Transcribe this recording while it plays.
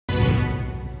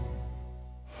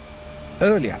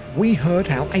Earlier, we heard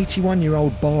how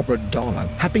 81-year-old Barbara Darlow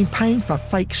had been paying for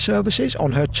fake services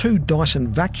on her 2 Dyson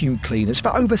vacuum cleaners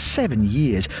for over 7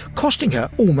 years, costing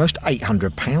her almost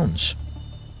 £800.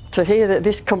 To hear that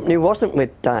this company wasn't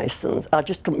with Dyson's, I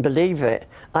just couldn't believe it.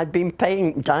 I'd been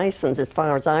paying Dyson's as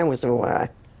far as I was aware.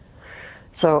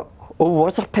 So, who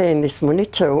was I paying this money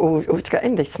to? Who was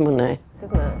getting this money?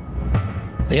 Isn't it?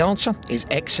 The answer is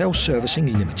Excel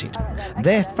Servicing Limited.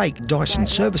 Their fake Dyson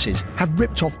services had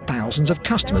ripped off thousands of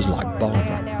customers like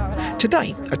Barbara.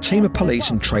 Today, a team of police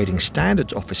and trading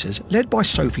standards officers, led by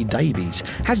Sophie Davies,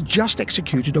 has just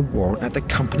executed a warrant at the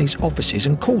company's offices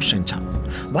and call centre.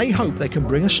 They hope they can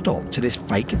bring a stop to this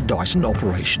fake Dyson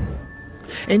operation.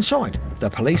 Inside, the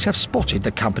police have spotted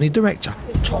the company director,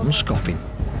 Tom Scoffin.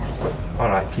 All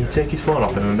right, can you take his phone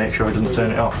off him and make sure he doesn't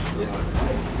turn it off?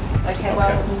 Okay,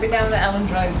 well, we'll be down at Elland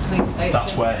Road Police Station.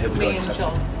 That's where he'll be going to.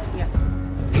 John. Yeah.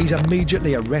 He's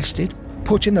immediately arrested,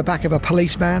 put in the back of a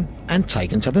police van and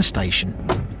taken to the station,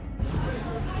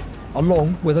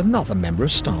 along with another member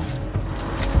of staff.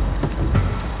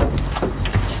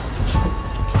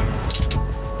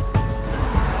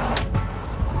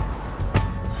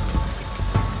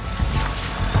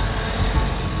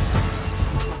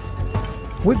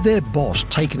 With their boss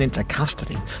taken into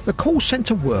custody, the call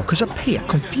centre workers appear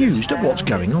confused at what's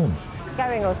going on.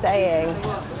 Going or staying?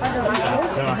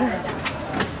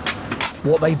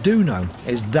 What they do know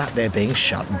is that they're being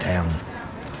shut down.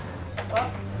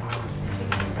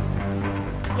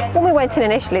 When we went in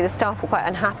initially, the staff were quite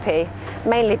unhappy,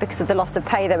 mainly because of the loss of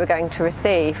pay they were going to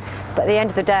receive. But at the end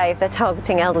of the day, if they're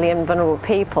targeting elderly and vulnerable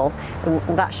people,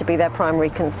 that should be their primary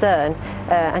concern,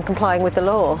 and complying with the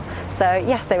law. So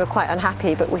yes, they were quite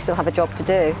unhappy, but we still have a job to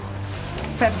do.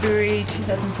 February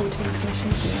 2014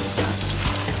 commission.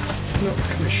 Not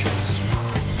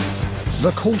commissions.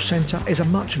 The call centre is a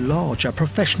much larger,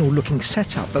 professional-looking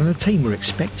setup than the team were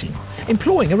expecting,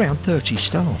 employing around 30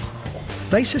 staff.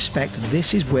 They suspect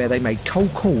this is where they made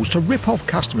cold calls to rip off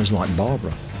customers like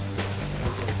Barbara.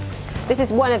 This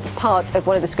is one of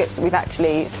the scripts that we've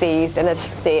actually seized, and as you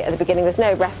can see at the beginning, there's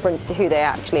no reference to who they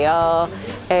actually are.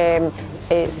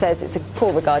 It says it's a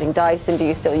call regarding Dyson. Do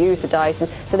you still use the Dyson?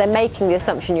 So they're making the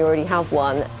assumption you already have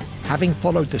one. Having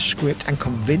followed the script and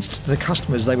convinced the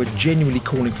customers they were genuinely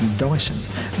calling from Dyson,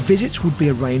 visits would be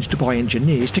arranged by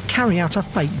engineers to carry out a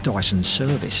fake Dyson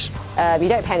service. You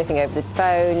don't pay anything over the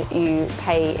phone, you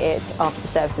pay it after the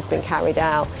service has been carried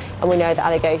out, and we know that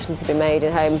allegations have been made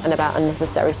in homes and about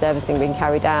unnecessary servicing being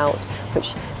carried out,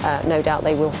 which no doubt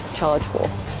they will charge for.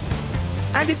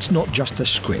 And it's not just the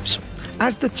scripts.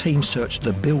 As the team search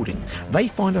the building, they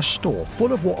find a store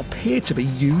full of what appear to be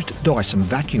used Dyson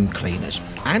vacuum cleaners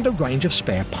and a range of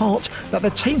spare parts that the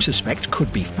team suspect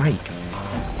could be fake.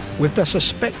 With the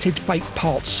suspected fake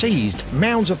parts seized,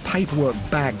 mounds of paperwork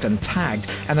bagged and tagged,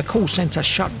 and the call centre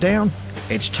shut down,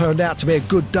 it's turned out to be a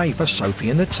good day for Sophie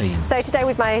and the team. So today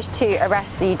we've managed to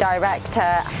arrest the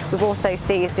director. We've also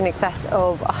seized in excess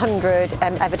of 100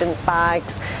 evidence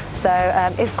bags. So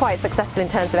it's quite successful in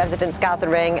terms of evidence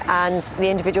gathering and the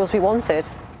individuals we wanted.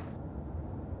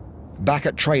 Back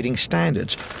at Trading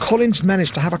Standards, Collins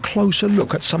managed to have a closer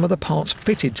look at some of the parts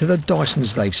fitted to the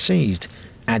Dysons they've seized,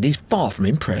 and is far from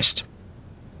impressed.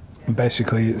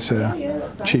 Basically, it's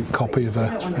a cheap copy of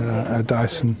a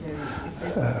Dyson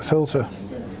filter,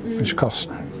 which cost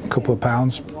a couple of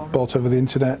pounds, bought over the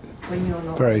internet.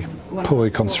 Very poorly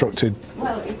constructed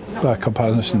by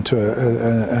comparison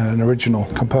to an original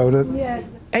component.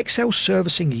 Excel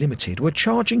Servicing Limited were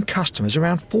charging customers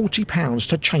around £40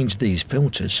 to change these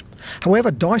filters.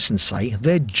 However, Dyson say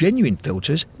their genuine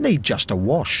filters need just a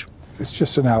wash. It's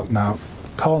just an out-and-out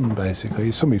con,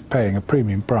 basically. Somebody's paying a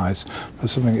premium price for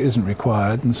something that isn't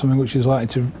required and something which is likely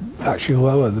to actually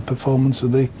lower the performance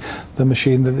of the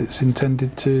machine that it's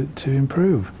intended to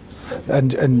improve.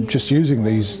 And just using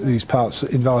these parts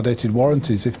invalidated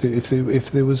warranties if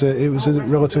it was a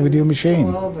relatively new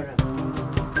machine.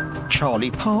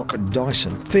 Charlie Park at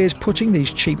Dyson fears putting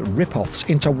these cheap rip-offs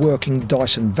into working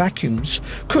Dyson vacuums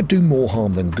could do more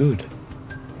harm than good.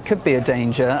 Could be a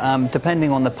danger,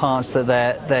 depending on the parts that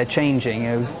they're changing.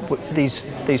 You know,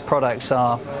 these products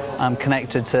are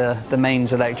connected to the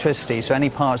mains electricity, so any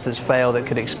parts that's failed that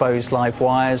could expose live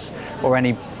wires or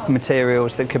any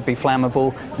materials that could be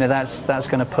flammable, you know, that's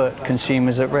going to put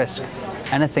consumers at risk.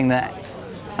 Anything that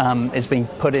is being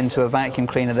put into a vacuum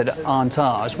cleaner that aren't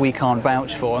ours, we can't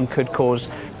vouch for and could cause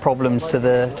problems to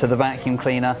the vacuum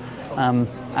cleaner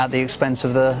at the expense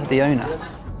of the owner.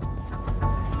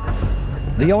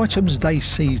 The items they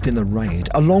seized in the raid,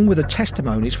 along with the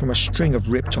testimonies from a string of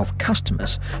ripped-off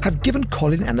customers, have given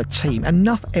Colin and the team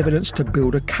enough evidence to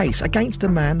build a case against the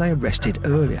man they arrested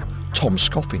earlier, Tom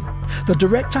Scoffin, the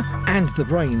director and the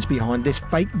brains behind this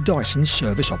fake Dyson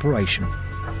service operation.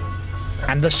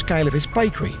 And the scale of his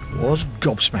fakery was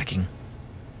gobsmacking.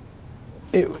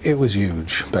 It was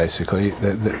huge, basically.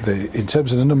 In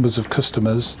terms of the numbers of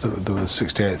customers, there were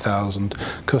 68,000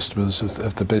 customers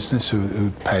of the business who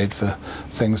paid for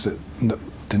things that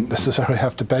didn't necessarily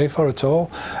have to pay for at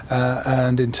all.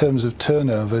 And in terms of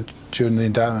turnover during the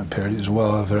endowment period, it was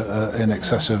well over in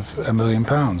excess of £1 million.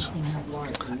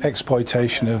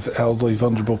 Exploitation of elderly,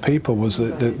 vulnerable people was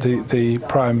the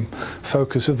prime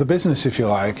focus of the business, if you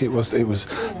like. It was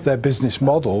their business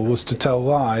model was to tell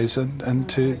lies and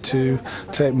to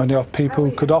take money off people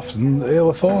who could often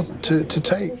ill afford to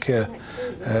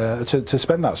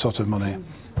spend that sort of money.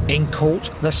 In court,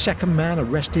 the second man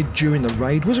arrested during the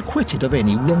raid was acquitted of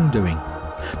any wrongdoing.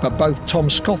 But both Tom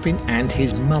Scoffin and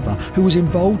his mother, who was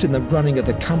involved in the running of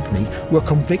the company, were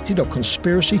convicted of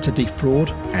conspiracy to defraud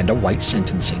and await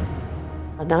sentencing.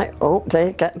 And I hope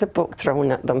they get the book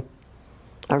thrown at them.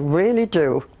 I really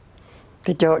do.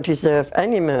 They don't deserve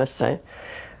any mercy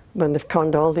when they've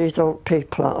conned all these old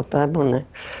people out of their money.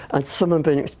 And some of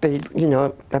them, it's been, you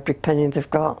know, every penny they've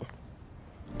got.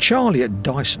 Charlie at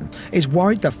Dyson is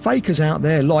worried the fakers out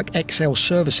there like XL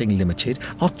Servicing Limited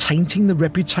are tainting the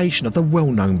reputation of the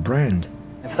well-known brand.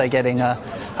 If they're getting a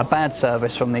bad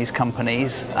service from these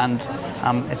companies, and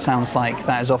it sounds like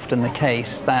that is often the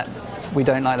case, that we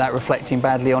don't like that reflecting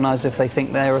badly on us if they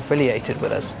think they're affiliated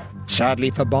with us.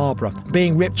 Sadly for Barbara,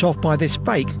 being ripped off by this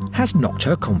fake has knocked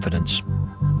her confidence.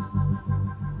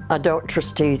 I don't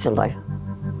trust easily.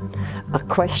 I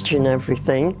question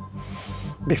everything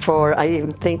before I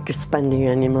even think of spending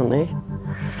any money.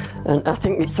 And I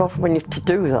think it's often when you have to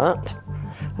do that,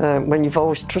 when you've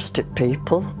always trusted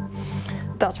people,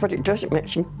 that's what it does, it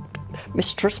makes you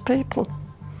mistrust people.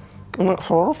 And that's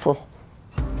so awful.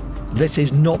 This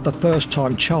is not the first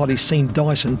time Charlie's seen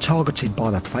Dyson targeted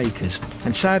by the fakers,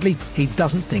 and sadly, he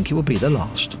doesn't think it will be the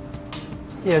last.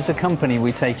 Yeah, as a company,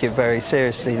 we take it very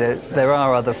seriously. There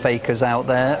are other fakers out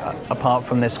there apart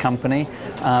from this company.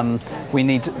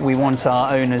 We want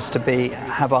our owners to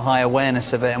have a high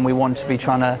awareness of it, and we want to be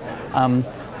trying to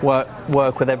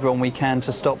work with everyone we can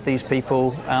to stop these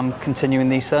people continuing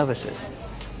these services.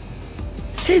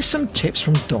 Here's some tips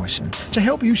from Dyson to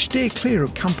help you steer clear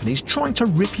of companies trying to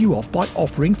rip you off by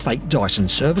offering fake Dyson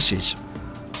services.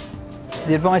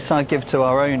 The advice I give to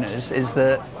our owners is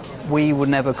that we would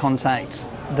never contact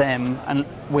them, and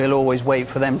we'll always wait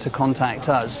for them to contact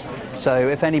us. So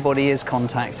if anybody is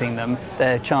contacting them,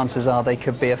 their chances are they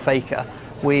could be a faker.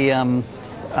 We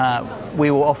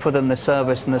will offer them the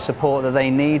service and the support that they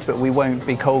need, but we won't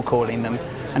be cold calling them.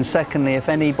 And secondly, if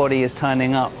anybody is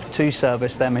turning up to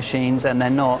service their machines and they're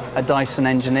not a Dyson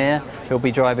engineer, who'll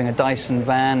be driving a Dyson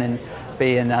van and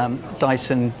be in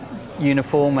Dyson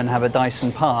uniform and have a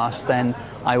Dyson pass, then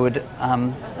I would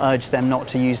urge them not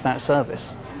to use that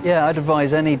service. Yeah, I'd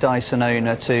advise any Dyson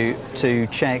owner to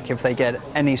check if they get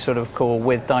any sort of call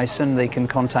with Dyson. They can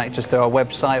contact us through our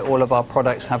website. All of our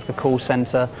products have the call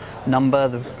centre number,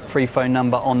 the free phone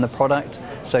number on the product.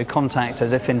 So contact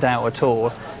us if in doubt at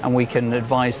all, and we can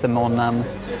advise them on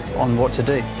what to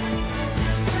do.